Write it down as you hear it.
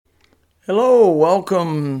Hello,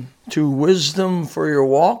 welcome to Wisdom for Your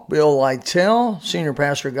Walk. Bill Lytell, Senior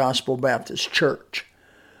Pastor, Gospel Baptist Church.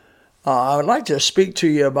 I would like to speak to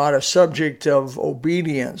you about a subject of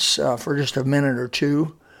obedience for just a minute or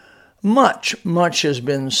two. Much has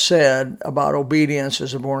been said about obedience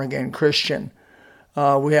as a born-again Christian.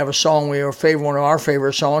 We have a song, one of our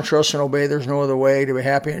favorite songs, Trust and Obey, There's No Other Way to Be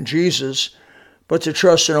Happy in Jesus, but to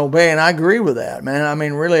trust and obey. And I agree with that, man. I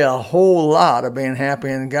mean, really a whole lot of being happy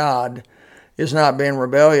in God is not being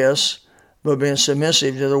rebellious, but being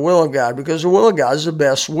submissive to the will of God, because the will of God is the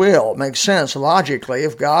best will. It makes sense logically.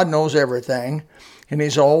 If God knows everything and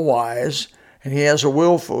He's all wise and He has a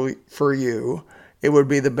will for you, it would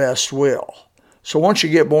be the best will. So once you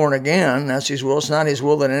get born again, that's His will. It's not His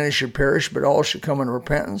will that any should perish, but all should come in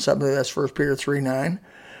repentance. I believe that's 1 Peter 3:9.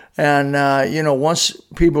 And, once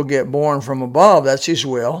people get born from above, that's His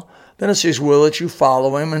will. Then it's His will that you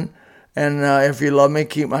follow Him. And if you love me,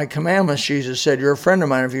 keep my commandments. Jesus said, you're a friend of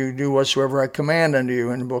mine if you do whatsoever I command unto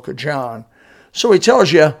you in the book of John. So He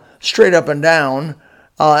tells you straight up and down,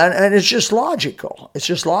 and it's just logical. It's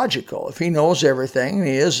just logical. If He knows everything,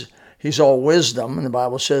 and He's all wisdom, and the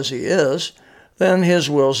Bible says He is, then His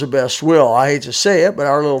will is the best will. I hate to say it, but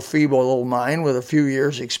our little feeble little mind with a few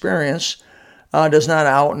years experience does not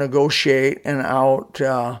out-negotiate and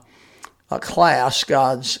out-class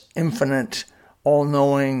God's infinite,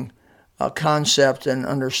 all-knowing concept and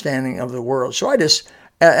understanding of the world. So I just,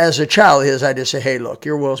 as a child I just say, hey, look,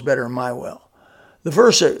 your will is better than my will. The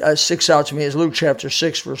verse that sticks out to me is Luke chapter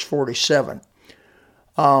 6, verse 47.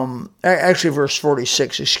 Verse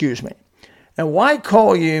 46, excuse me. And why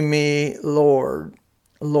call ye me Lord,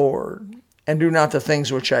 Lord, and do not the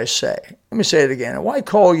things which I say? Let me say it again. And why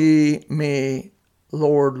call ye me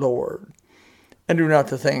Lord, Lord, and do not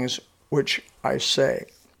the things which I say?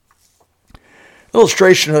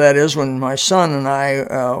 Illustration of that is when my son and I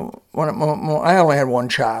only had one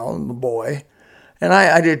child, a boy, and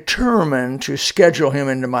I determined to schedule him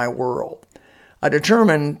into my world. I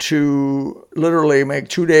determined to literally make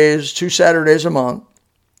 2 Saturdays a month,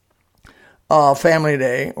 family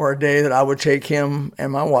day, or a day that I would take him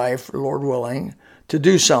and my wife, Lord willing, to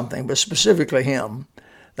do something, but specifically him.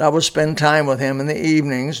 That I would spend time with him in the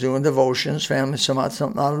evenings doing devotions,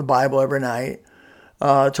 something out of the Bible every night.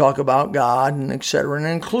 Talk about God and etc., and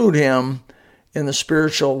include him in the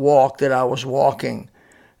spiritual walk that I was walking.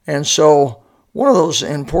 And so one of those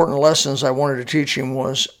important lessons I wanted to teach him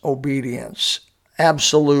was obedience,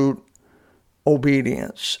 absolute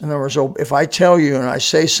obedience. In other words, if I tell you and I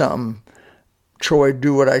say something, Troy,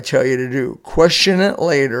 do what I tell you to do. Question it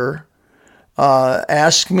later,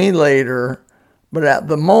 ask me later, but at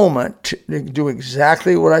the moment, do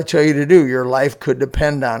exactly what I tell you to do. Your life could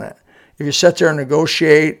depend on it. If you sit there and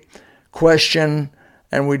negotiate, question,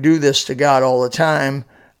 and we do this to God all the time,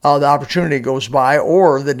 the opportunity goes by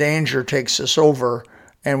or the danger takes us over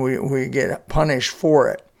and we get punished for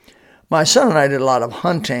it. My son and I did a lot of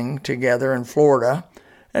hunting together in Florida.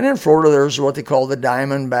 And in Florida, there's what they call the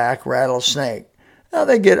diamondback rattlesnake. Now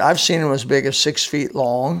I've seen them as big as 6 feet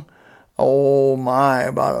long. Oh my,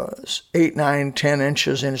 about 8, 9, 10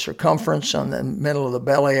 inches in circumference on the middle of the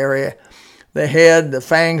belly area. The head, the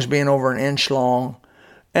fangs being over an inch long.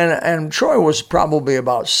 And Troy was probably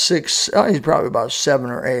about 6, he's probably about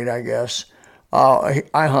 7 or 8, I guess. I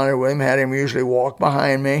hunted with him, had him usually walk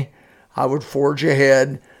behind me. I would forge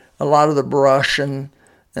ahead. A lot of the brush and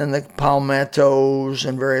the palmettos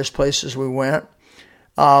and various places we went.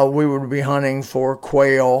 We would be hunting for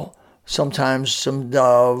quail, sometimes some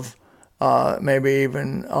dove, maybe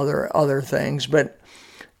even other things. But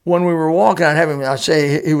when we were walking, I'd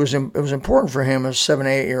say it was important for him as 7,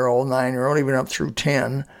 8-year-old, 9-year-old, even up through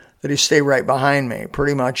 10, that he stay right behind me,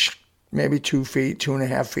 pretty much maybe 2 feet,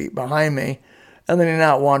 2.5 feet behind me, and then he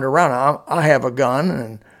not wander around. I have a gun,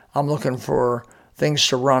 and I'm looking for things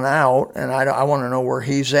to run out, and I want to know where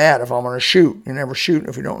he's at if I'm going to shoot. You never shoot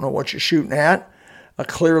if you don't know what you're shooting at,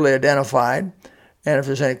 clearly identified, and if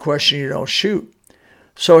there's any question, you don't shoot.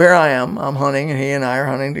 So here I am, I'm hunting, and he and I are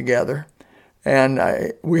hunting together. And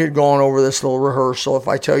we had gone over this little rehearsal. If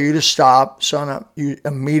I tell you to stop, son, you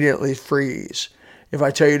immediately freeze. If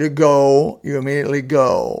I tell you to go, you immediately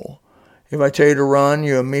go. If I tell you to run,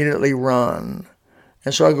 you immediately run.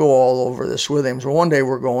 And so I go all over this with him. So one day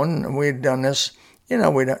we're going, and we had done this,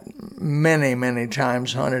 we'd many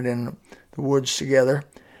times hunted in the woods together.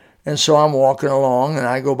 And so I'm walking along, and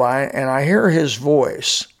I go by, and I hear his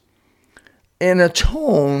voice in a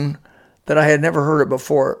tone that I had never heard it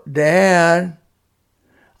before. Dad,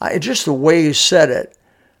 just the way he said it,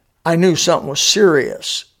 I knew something was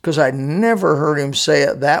serious because I'd never heard him say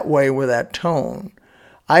it that way with that tone.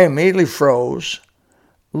 I immediately froze.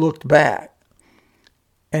 looked back,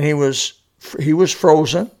 and he was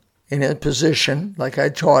frozen in his position like I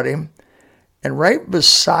taught him, and right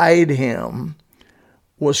beside him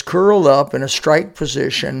was curled up in a strike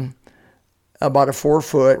position about a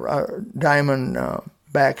 4-foot diamond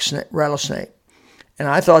back rattlesnake. And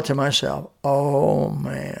I thought to myself, oh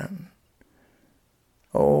man,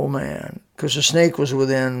 because the snake was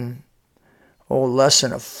within less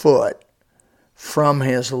than a foot from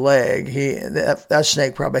his leg. That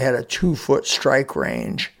snake probably had a 2-foot strike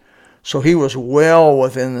range. So he was well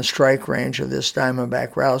within the strike range of this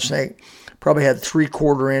diamondback rattlesnake. Probably had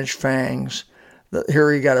 3/4-inch fangs.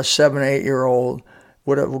 Here he got a 7-8-year-old,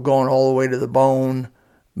 would have gone all the way to the bone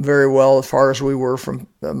very well. As far as we were from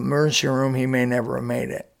the emergency room, he may never have made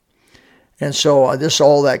it. And so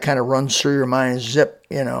all that kind of runs through your mind, zip,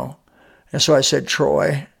 And so I said,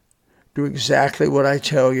 Troy, do exactly what I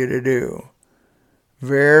tell you to do.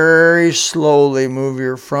 Very slowly move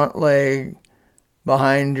your front leg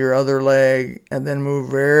behind your other leg, and then move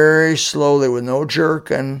very slowly with no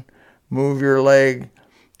jerking. Move your leg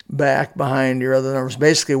back behind your other numbers.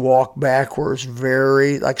 Basically walk backwards,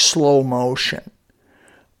 very like slow motion.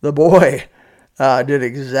 The boy did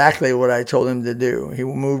exactly what I told him to do. He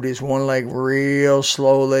moved his one leg real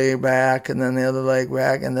slowly back, and then the other leg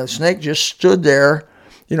back, and the snake just stood there.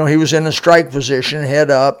 He was in a strike position,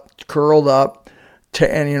 head up, curled up,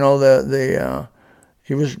 and he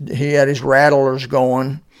had his rattlers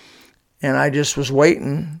going, and I just was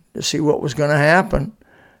waiting to see what was going to happen.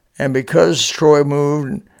 And because Troy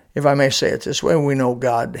moved, if I may say it this way, we know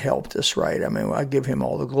God helped us, right? I mean, I give him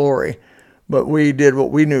all the glory, but we did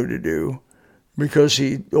what we knew to do because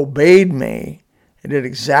he obeyed me and did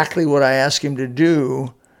exactly what I asked him to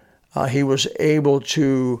do. He was able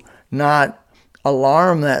to not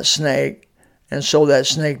alarm that snake, and so that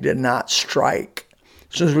snake did not strike.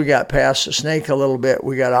 As soon as we got past the snake a little bit,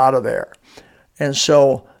 we got out of there. And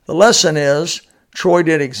so the lesson is Troy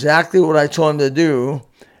did exactly what I told him to do,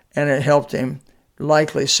 and it helped him,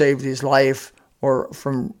 likely saved his life or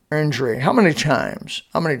from injury. How many times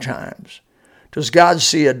does God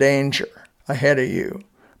see a danger ahead of you,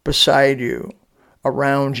 beside you,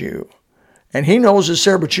 around you? And he knows it's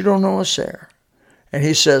there, but you don't know it's there. And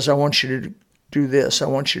he says, I want you to do this. I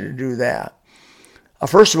want you to do that.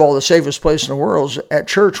 First of all, the safest place in the world is at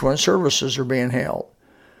church when services are being held.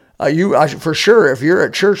 For sure, if you're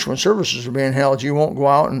at church when services are being held, you won't go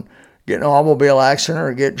out and get in an automobile accident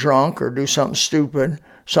or get drunk or do something stupid,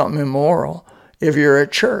 something immoral, if you're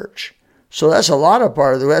at church. So that's a lot of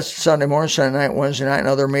part of it. That's Sunday morning, Sunday night, Wednesday night, and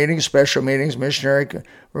other meetings, special meetings, missionary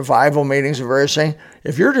revival meetings, and various things.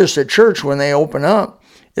 If you're just at church when they open up,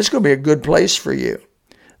 it's going to be a good place for you.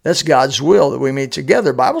 That's God's will that we meet together.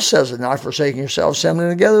 The Bible says it, not forsaking yourselves, assembling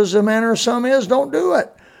together as the manner of some is. Don't do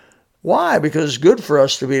it. Why? Because it's good for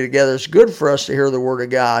us to be together. It's good for us to hear the word of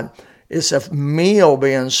God. It's a meal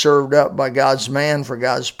being served up by God's man for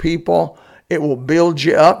God's people. It will build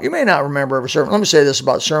you up. You may not remember every sermon. Let me say this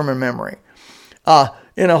about sermon memory.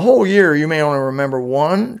 In a whole year, you may only remember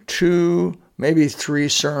 1, 2, maybe 3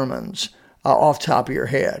 sermons off the top of your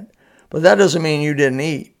head. But that doesn't mean you didn't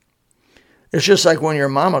eat. It's just like when your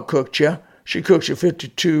mama cooked you. She cooks you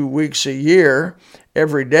 52 weeks a year,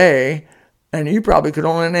 every day, and you probably could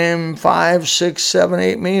only name 5, 6, 7,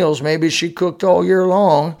 8 meals. Maybe she cooked all year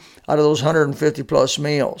long out of those 150 plus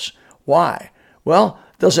meals. Why? Well,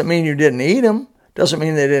 doesn't mean you didn't eat them. Doesn't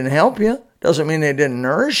mean they didn't help you. Doesn't mean they didn't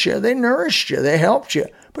nourish you. They nourished you. They helped you.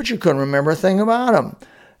 But you couldn't remember a thing about them.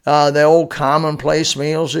 The old commonplace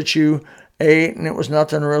meals that you ate and it was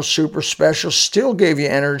nothing real super special still gave you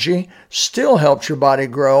energy, still helped your body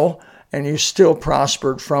grow, and you still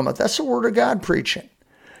prospered from it. That's the Word of God preaching.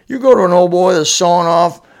 You go to an old boy that's sawing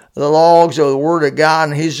off the logs of the Word of God,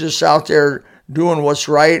 and he's just out there doing what's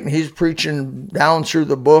right, and he's preaching down through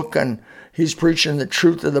the book, and he's preaching the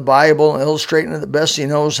truth of the Bible and illustrating it the best he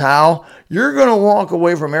knows how. You're going to walk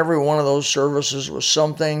away from every one of those services with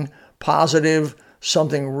something positive,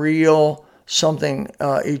 something real, something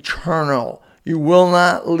eternal. You will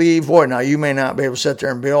not leave void. Now, you may not be able to sit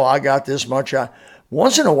there and Bill, I got this much.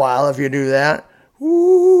 Once in a while, if you do that,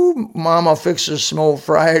 mama fixes some old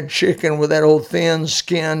fried chicken with that old thin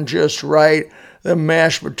skin just right, the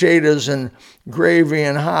mashed potatoes and gravy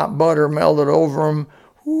and hot butter melted over them.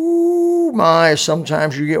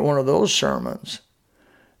 Sometimes you get one of those sermons.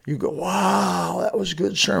 You go, wow, that was a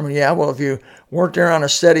good sermon. Yeah, well, if you weren't there on a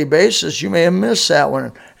steady basis, you may have missed that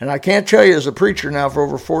one. And I can't tell you as a preacher now for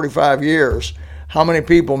over 45 years how many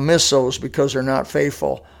people miss those because they're not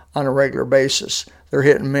faithful on a regular basis. They're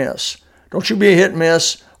hit and miss. Don't you be a hit and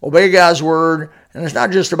miss. Obey God's word. And it's not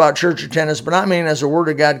just about church attendance, but I mean as the word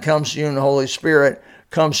of God comes to you in the Holy Spirit,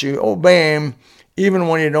 comes to you, obey him even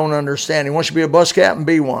when you don't understand. He wants you to be a bus captain,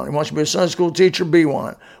 be one. He wants you to be a Sunday school teacher, be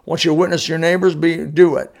one. He wants you to witness to your neighbors,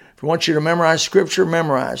 do it. If he wants you to memorize scripture,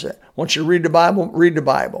 memorize it. He wants you to read the Bible, read the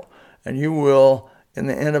Bible. And you will, in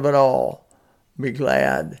the end of it all, be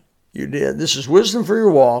glad you did. This is Wisdom for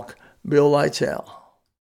Your Walk, Bill Lytell.